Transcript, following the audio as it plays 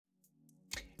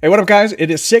Hey, what up guys?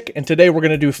 It is Sick, and today we're going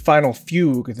to do Final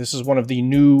Fugue. This is one of the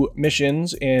new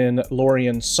missions in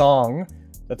Laurion Song,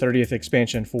 the 30th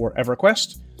expansion for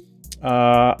EverQuest.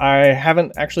 I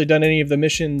haven't actually done any of the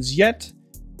missions yet.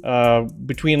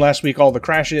 Between last week, all the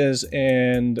crashes,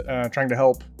 and trying to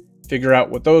help figure out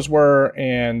what those were,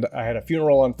 and I had a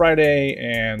funeral on Friday,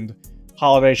 and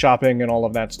holiday shopping, and all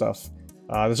of that stuff.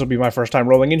 This will be my first time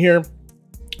rolling in here,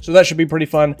 so that should be pretty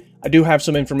fun. I do have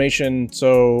some information,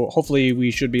 so hopefully we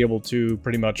should be able to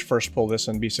pretty much first pull this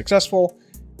and be successful.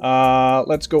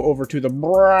 Let's go over to the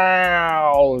browser,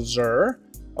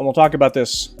 and we'll talk about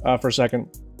this for a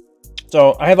second.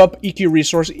 So I have up EQ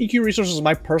Resource. EQ Resource is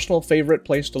my personal favorite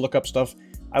place to look up stuff.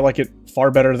 I like it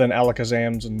far better than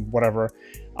Alakazam's and whatever.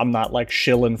 I'm not like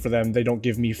shilling for them. They don't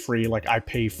give me free, like I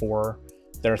pay for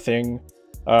their thing.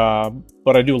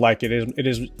 But I do like it. It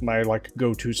is my like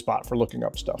go-to spot for looking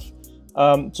up stuff.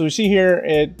 So we see here,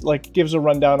 it like gives a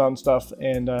rundown on stuff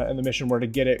and the mission where to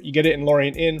get it. You get it in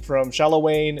Laurion Inn from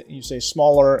Shallowayne. You say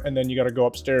smaller, and then you got to go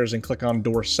upstairs and click on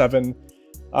door 7.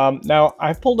 Now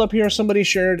I've pulled up here, somebody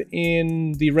shared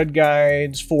in the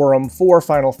RedGuides forum for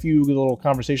Final Fugue, a little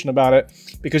conversation about it,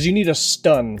 because you need a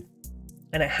stun,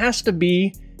 and it has to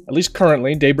be, at least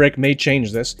currently, Daybreak may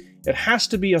change this, it has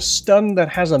to be a stun that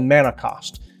has a mana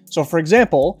cost. So for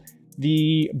example,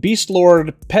 the Beast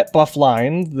Lord pet buff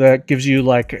line that gives you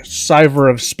like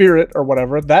Cyver of Spirit or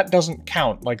whatever, that doesn't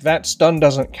count. Like that stun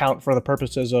doesn't count for the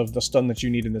purposes of the stun that you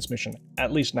need in this mission,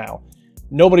 at least now.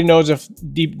 Nobody knows if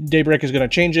Daybreak is going to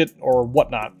change it or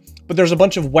whatnot. But there's a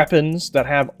bunch of weapons that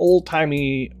have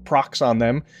old-timey procs on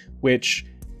them, which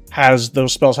has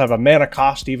those spells have a mana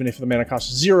cost, even if the mana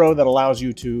cost is 0, that allows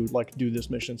you to like do this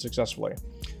mission successfully.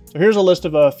 So here's a list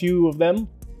of a few of them.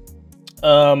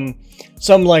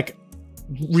 Some like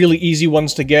really easy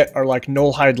ones to get are like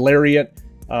Nullhide Lariat.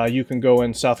 You can go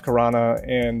in South Karana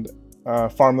and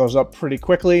farm those up pretty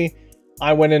quickly.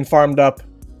 I went and farmed up,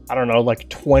 I don't know, like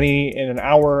 20 in an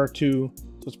hour or two,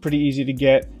 so it's pretty easy to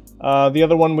get. The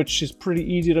other one, which is pretty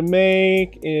easy to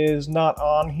make, is not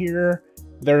on here.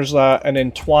 There's an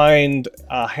entwined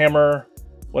hammer.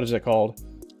 What is it called?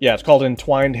 Yeah, it's called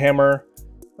Entwined Hammer.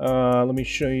 Let me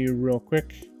show you real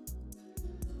quick.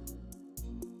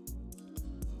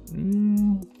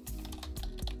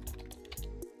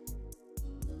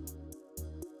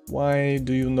 Why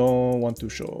do you not want to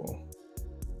show?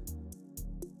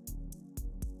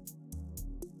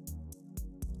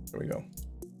 There we go.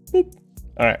 Boop.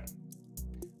 All right.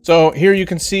 So here you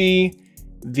can see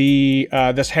the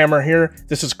this hammer here.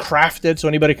 This is crafted, so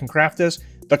anybody can craft this.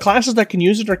 The classes that can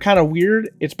use it are kind of weird.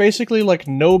 It's basically like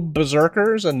no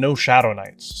Berserkers and no Shadow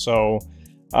Knights. So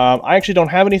I actually don't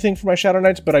have anything for my Shadow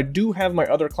Knights, but I do have my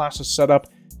other classes set up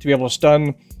to be able to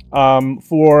stun.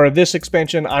 For this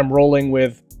expansion, I'm rolling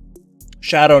with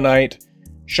Shadow Knight,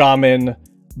 Shaman,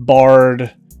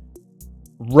 Bard,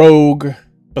 Rogue,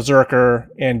 Berserker,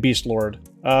 and Beast Lord.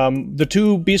 The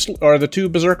two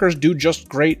Berserkers do just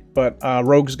great, but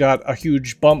Rogue's got a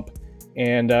huge bump,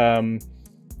 and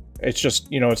it's just,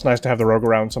 you know, it's nice to have the Rogue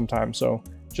around sometimes. So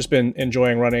just been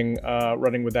enjoying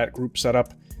running with that group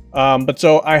setup. But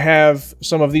so I have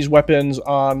some of these weapons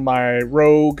on my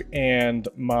Rogue and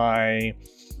my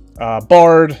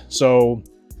Bard. So,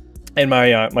 and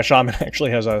my Shaman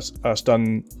actually has a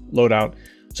stun loadout.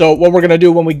 So what we're gonna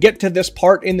do when we get to this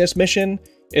part in this mission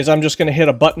is I'm just gonna hit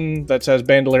a button that says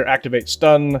Bandolier Activate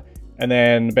Stun, and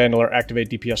then Bandolier Activate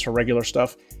DPS for regular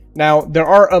stuff. Now there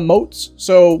are emotes,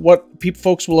 so what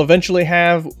folks will eventually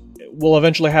have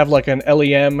like an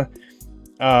LEM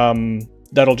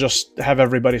that'll just have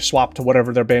everybody swap to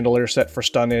whatever their Bandolier set for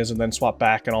stun is, and then swap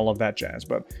back and all of that jazz.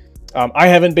 But I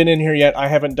haven't been in here yet. I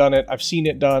haven't done it. I've seen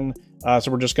it done,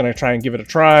 so we're just gonna try and give it a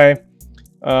try.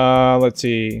 Let's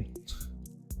see.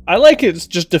 I like it. It's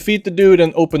just defeat the dude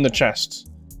and open the chest.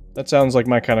 That sounds like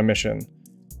my kind of mission.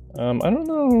 I don't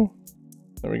know.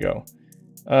 There we go.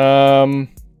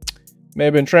 May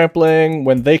have been trampling.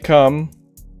 When they come.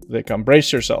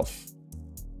 Brace yourself.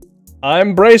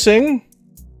 I'm bracing.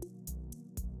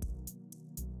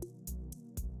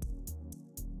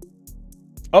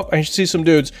 Oh, I see some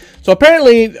dudes. So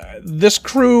apparently, this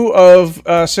crew of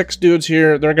 6 dudes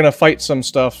here, they're gonna fight some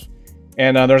stuff,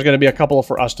 and there's gonna be a couple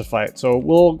for us to fight. So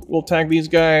we'll tag these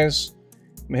guys.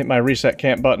 I'm gonna hit my reset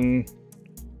camp button,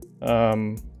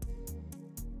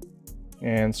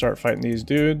 and start fighting these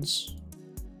dudes.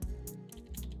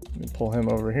 Let me pull him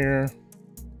over here.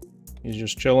 He's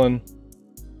just chilling.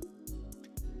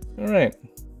 All right.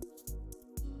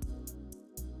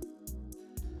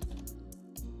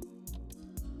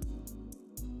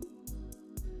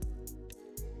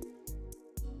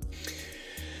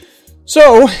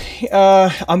 So,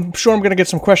 I'm sure I'm going to get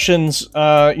some questions.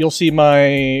 You'll see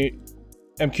my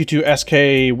MQ2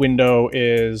 SK window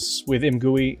is with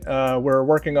ImGUI. We're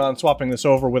working on swapping this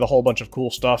over with a whole bunch of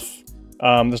cool stuff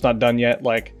that's not done yet.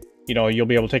 Like, you know, you'll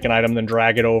be able to take an item, then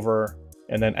drag it over,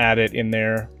 and then add it in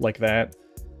there like that.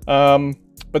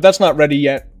 But that's not ready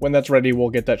yet. When that's ready, we'll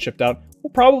get that shipped out.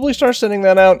 We'll probably start sending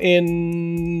that out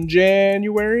in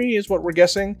January, is what we're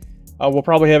guessing. We'll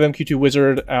probably have MQ2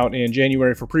 Wizard out in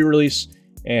January for pre-release,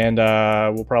 and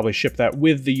we'll probably ship that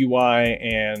with the UI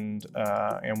and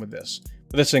with this.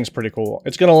 But this thing's pretty cool.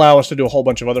 It's going to allow us to do a whole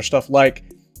bunch of other stuff,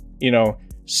 like, you know,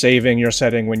 saving your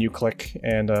setting when you click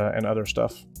and other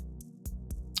stuff.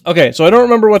 Okay, so I don't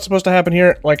remember what's supposed to happen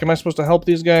here. Like, am I supposed to help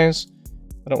these guys?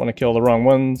 I don't want to kill the wrong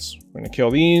ones. We're going to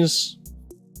kill these.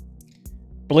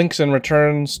 Blinks and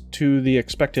returns to the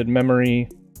expected memory.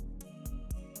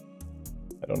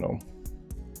 I don't know.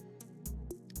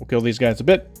 We'll kill these guys a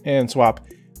bit and swap.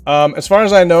 As far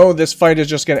as I know, this fight is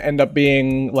just going to end up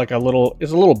being like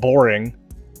it's a little boring.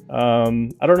 I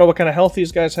don't know what kind of health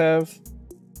these guys have.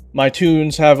 My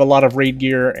toons have a lot of raid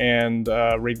gear and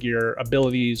raid gear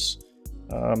abilities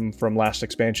from last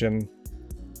expansion.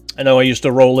 I know I used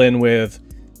to roll in with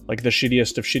like the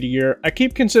shittiest of shitty gear. I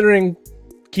keep considering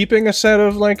keeping a set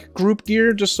of like group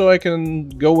gear just so I can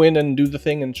go in and do the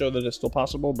thing and show that it's still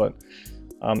possible, but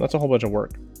that's a whole bunch of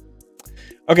work.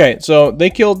 Okay, so they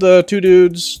killed the two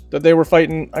dudes that they were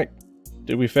fighting.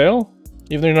 Did we fail?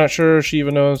 Even though you're not sure, she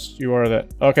even knows you are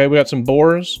that. Okay, we got some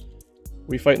boars.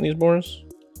 We fighting these boars?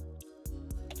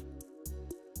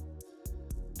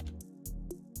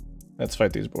 Let's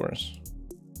fight these boars.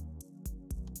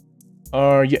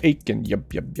 Are you aching?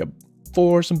 Yup, yup, yup.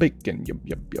 For some bacon? Yup,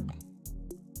 yup, yup.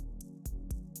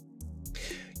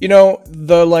 You know,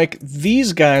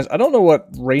 these guys, I don't know what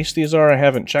race these are, I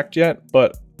haven't checked yet,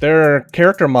 but their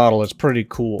character model is pretty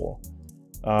cool.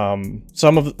 Oh,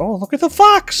 look at the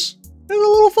fox! There's a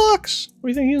little fox! What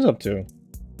do you think he's up to?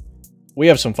 We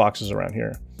have some foxes around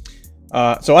here.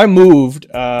 So I moved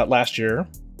last year.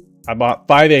 I bought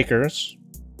 5 acres.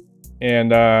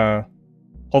 And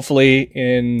hopefully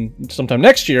in sometime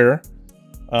next year,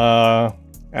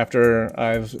 after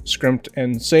I've scrimped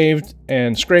and saved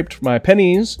and scraped my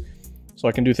pennies, so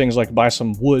I can do things like buy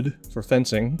some wood for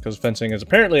fencing, because fencing is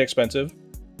apparently expensive.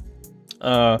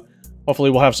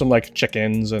 Hopefully we'll have some like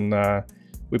chickens, and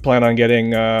we plan on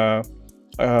getting a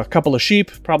couple of sheep,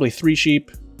 probably 3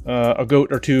 sheep, a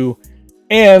goat or 2,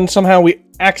 and somehow we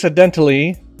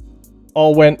accidentally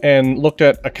all went and looked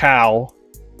at a cow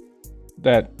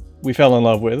that we fell in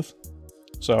love with.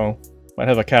 So might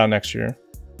have a cow next year.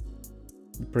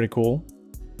 Pretty cool.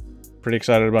 Pretty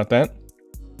excited about that.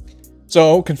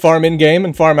 So can farm in game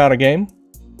and farm out of game.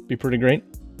 Be pretty great.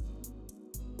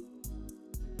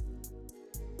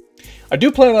 I do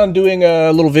plan on doing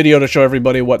a little video to show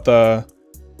everybody what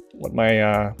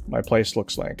my place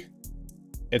looks like.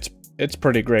 It's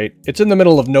pretty great. It's in the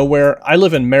middle of nowhere. I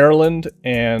live in Maryland,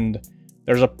 and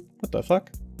there's what the fuck?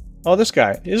 Oh, this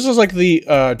guy. This is like the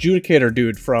adjudicator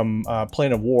dude from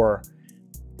Plane of War.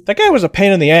 That guy was a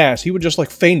pain in the ass. He would just like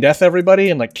feign death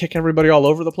everybody and like kick everybody all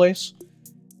over the place.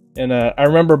 And I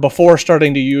remember before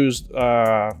starting to use,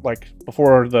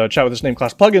 before the Chat With This Name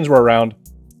class plugins were around,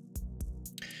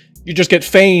 you just get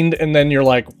feigned and then you're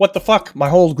like, what the fuck? My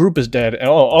whole group is dead. And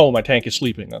oh, my tank is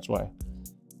sleeping. That's why.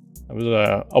 I was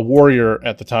a warrior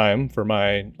at the time for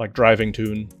my like driving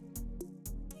toon.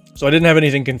 So I didn't have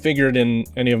anything configured in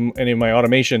any of my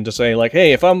automation to say like,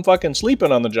 hey, if I'm fucking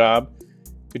sleeping on the job,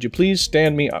 could you please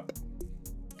stand me up?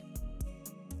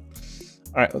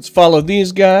 All right, let's follow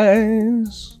these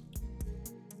guys.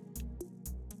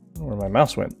 I don't know where my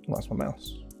mouse went. I lost my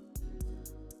mouse.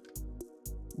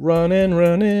 Running,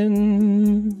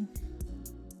 running.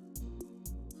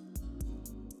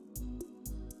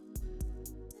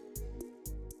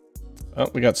 Oh,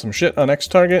 we got some shit on X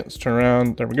target. Let's turn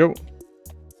around. There we go.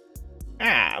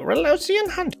 Relocian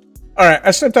Hunt. Alright,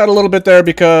 I slipped out a little bit there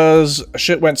because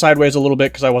shit went sideways a little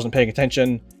bit because I wasn't paying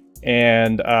attention.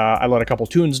 And I let a couple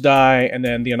toons die, and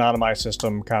then the anonymized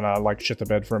system kind of like shit the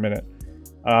bed for a minute.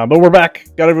 But we're back.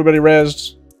 Got everybody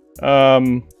rezzed.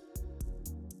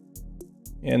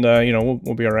 You know,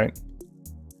 we'll be alright.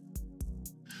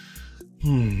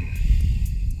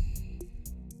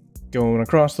 Going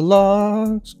across the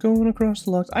logs, going across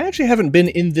the logs. I actually haven't been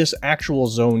in this actual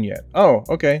zone yet. Oh,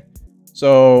 okay.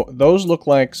 So those look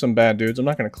like some bad dudes. I'm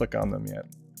not going to click on them yet.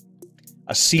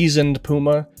 A seasoned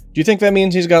puma. Do you think that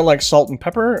means he's got like salt and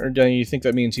pepper, or do you think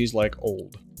that means he's like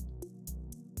old?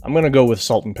 I'm going to go with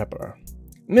salt and pepper.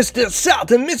 Mr.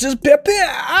 Salt and Mrs.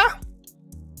 Pepper!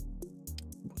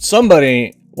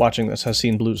 Somebody watching this has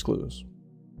seen Blue's Clues.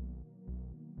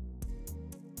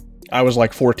 I was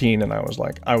like 14 and I was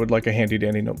like, I would like a handy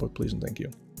dandy notebook, please and thank you.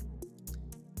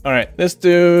 All right, this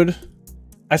dude.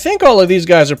 I think all of these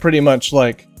guys are pretty much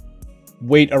like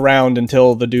wait around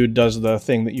until the dude does the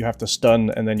thing that you have to stun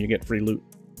and then you get free loot.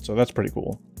 So that's pretty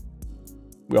cool.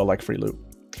 We all like free loot.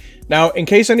 Now, in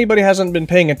case anybody hasn't been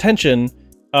paying attention,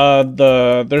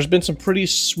 there's been some pretty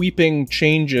sweeping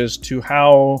changes to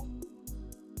how...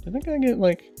 I think I get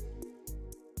like...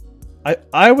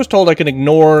 I was told I can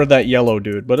ignore that yellow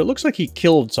dude, but it looks like he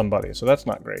killed somebody, so that's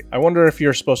not great. I wonder if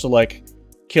you're supposed to like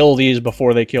kill these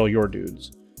before they kill your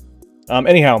dudes.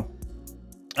 Anyhow,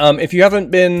 if you haven't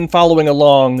been following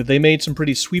along, they made some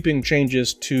pretty sweeping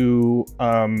changes to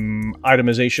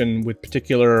itemization with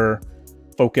particular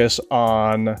focus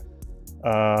on...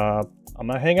 I'm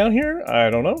gonna hang out here?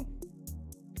 I don't know.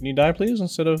 Can you die, please,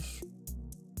 instead of...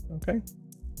 Okay.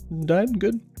 Died?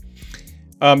 Good.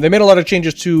 They made a lot of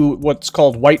changes to what's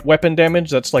called white weapon damage.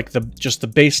 That's like just the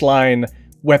baseline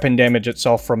weapon damage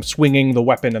itself from swinging the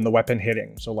weapon and the weapon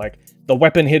hitting. So like the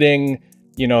weapon hitting,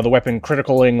 you know, the weapon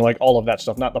criticaling, like all of that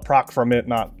stuff. Not the proc from it,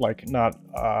 not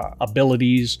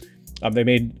abilities. They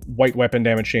made white weapon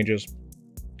damage changes.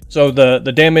 So the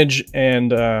damage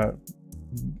and,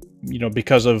 you know,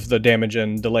 because of the damage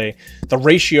and delay, the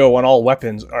ratio on all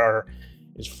weapons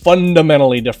is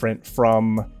fundamentally different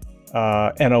from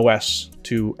NOS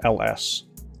to LS.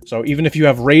 So even if you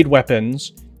have raid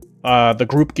weapons, the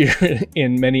group gear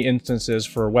in many instances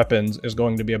for weapons is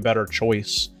going to be a better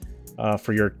choice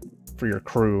for your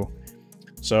crew.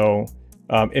 So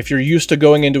if you're used to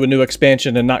going into a new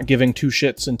expansion and not giving two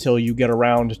shits until you get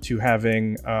around to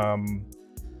having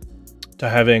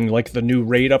like the new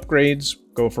raid upgrades,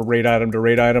 go for raid item to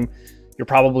raid item, you're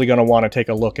probably going to want to take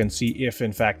a look and see if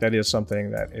in fact that is something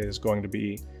that is going to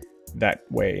be that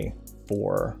way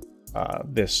for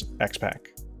this X-Pack.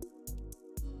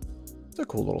 It's a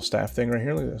cool little staff thing right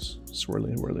here. Look at this.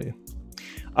 Swirly, whirly.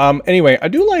 Anyway, I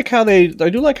do like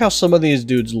how some of these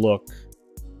dudes look.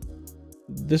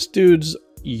 This dude's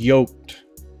yoked,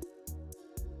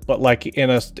 but like in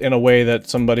a way that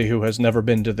somebody who has never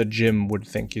been to the gym would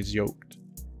think he's yoked.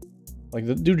 Like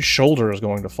the dude's shoulder is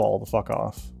going to fall the fuck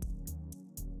off.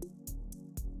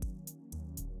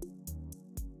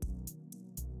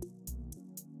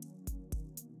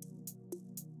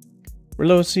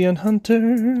 Relocian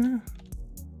Hunter.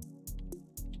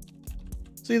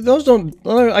 See, those don't...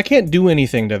 I can't do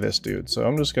anything to this dude, so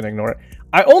I'm just gonna ignore it.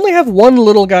 I only have one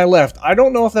little guy left. I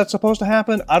don't know if that's supposed to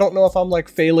happen. I don't know if I'm, like,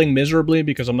 failing miserably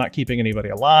because I'm not keeping anybody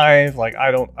alive. Like,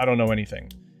 I don't know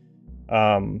anything.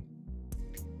 But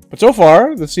so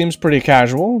far, this seems pretty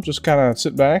casual. Just kind of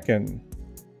sit back and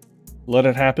let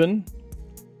it happen.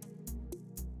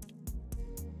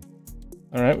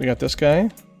 Alright, we got this guy.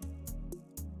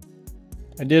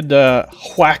 I did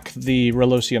whack the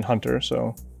Relocian Hunter,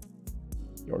 so...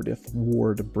 Yordith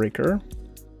Ward Breaker.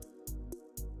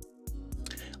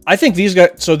 I think these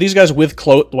guys... So these guys with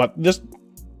cloak... What? This...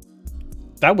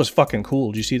 That was fucking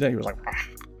cool. Did you see that? He was like...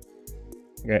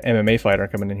 We got an MMA fighter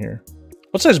coming in here.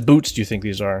 What size boots do you think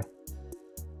these are?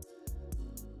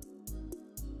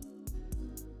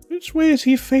 Which way is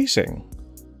he facing?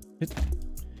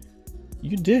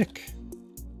 You dick.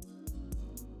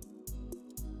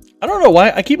 I don't know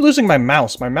why. I keep losing my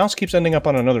mouse. My mouse keeps ending up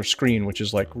on another screen, which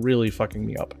is like really fucking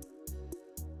me up.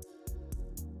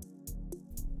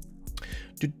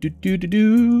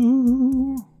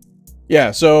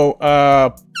 Yeah, so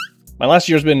my last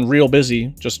year's been real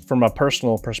busy, just from a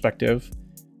personal perspective.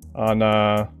 On,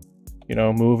 you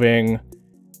know, moving,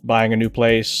 buying a new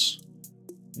place,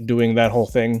 doing that whole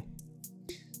thing.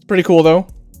 It's pretty cool, though.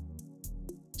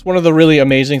 It's one of the really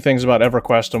amazing things about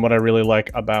EverQuest and what I really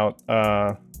like about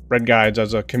RedGuides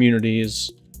as a community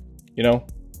is, you know,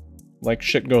 like,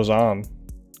 shit goes on.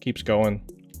 Keeps going.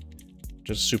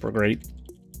 Just super great.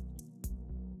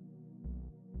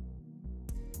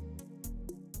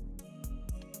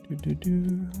 I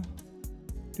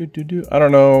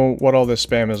don't know what all this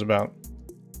spam is about.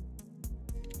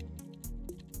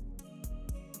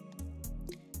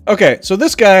 Okay, so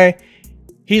this guy,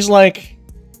 he's like...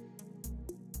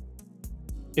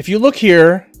 If you look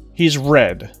here, he's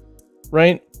red,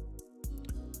 right?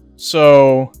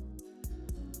 So...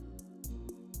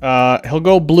 he'll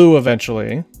go blue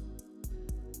eventually.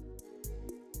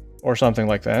 Or something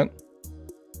like that.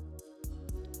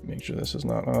 Make sure this is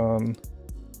not on...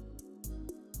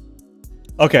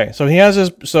 Okay, so he has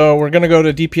his... So we're gonna go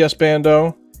to DPS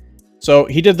Bando. So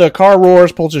he did the car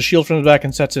roars, pulls his shield from his back,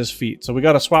 and sets his feet. So we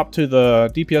gotta swap to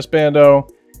the DPS Bando,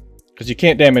 because you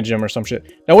can't damage him or some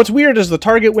shit. Now what's weird is the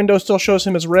target window still shows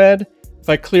him as red. If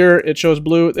I clear, it shows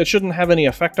blue. It shouldn't have any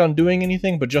effect on doing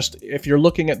anything, but just if you're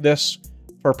looking at this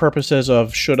for purposes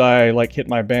of should I like hit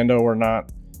my bando or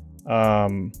not,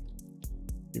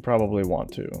 you probably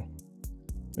want to.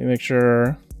 Let me make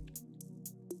sure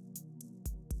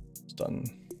it's done.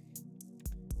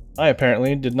 I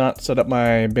apparently did not set up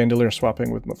my bandolier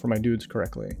swapping for my dudes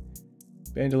correctly.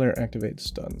 Bandolier activate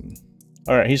stun.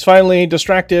 All right, he's finally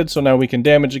distracted, so now we can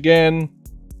damage again.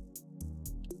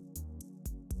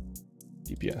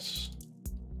 DPS.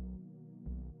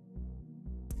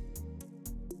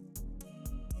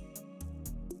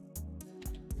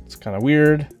 It's kind of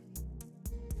weird.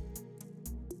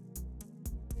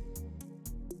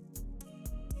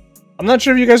 I'm not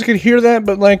sure if you guys could hear that,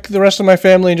 but like the rest of my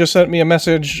family just sent me a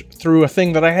message through a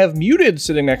thing that I have muted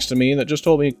sitting next to me that just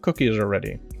told me cookies are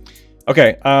ready.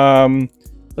 Okay,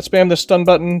 let's spam the stun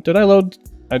button. Did I load?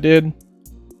 I did.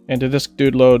 And did this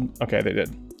dude load? Okay, they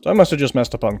did. So I must have just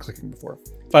messed up on clicking before.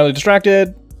 Finally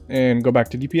distracted, and go back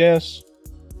to DPS.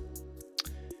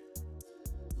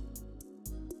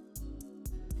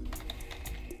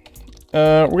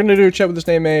 We're gonna do chat with this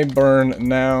name a burn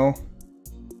now.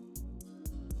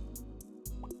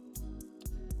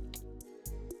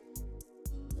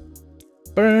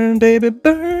 Burn, baby,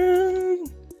 burn.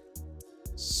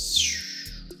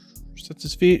 Sets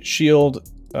his feet. Shield.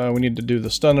 We need to do the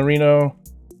stun Reno.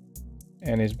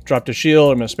 And he's dropped his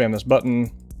shield. I'm going to spam this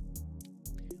button.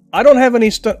 I don't have any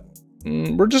stun.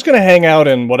 We're just going to hang out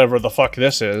in whatever the fuck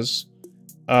this is.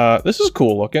 This is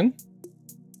cool looking.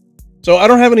 So I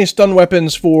don't have any stun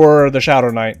weapons for the Shadow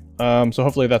Knight. So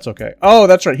hopefully that's okay. Oh,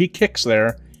 that's right. He kicks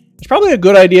there. It's probably a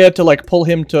good idea to like pull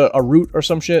him to a root or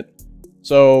some shit.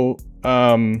 So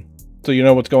you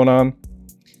know what's going on.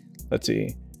 Let's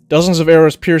see. Dozens of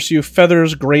arrows pierce you,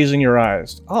 feathers grazing your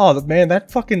eyes. Oh man,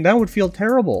 that would feel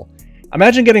terrible.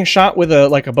 Imagine getting shot with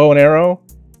a bow and arrow,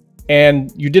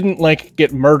 and you didn't like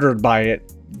get murdered by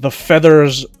it. The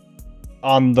feathers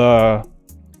on the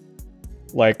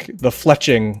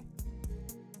fletching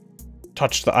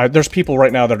touch the eye. There's people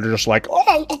right now that are just like,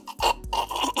 oh!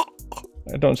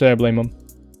 Don't say I blame them.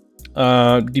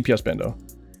 DPS bando.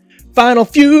 Final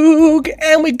Fugue,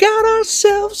 and we got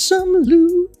ourselves some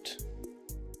loot.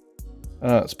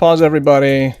 Let's pause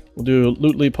everybody. We'll do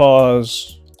lootly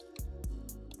pause.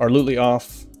 Or lootly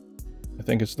off. I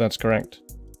think that's correct.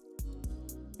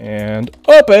 And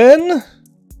open!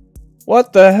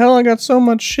 What the hell? I got so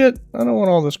much shit. I don't want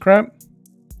all this crap.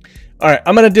 Alright,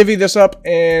 I'm gonna divvy this up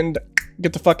and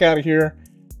get the fuck out of here.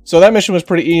 So that mission was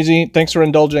pretty easy. Thanks for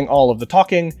indulging all of the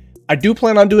talking. I do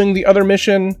plan on doing the other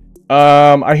mission.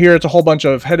 I hear it's a whole bunch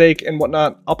of headache and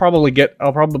whatnot. I'll probably get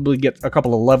a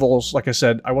couple of levels. Like I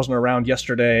said, I wasn't around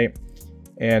yesterday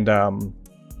and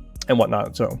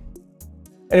whatnot. So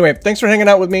anyway, thanks for hanging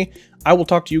out with me. I will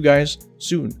talk to you guys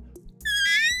soon.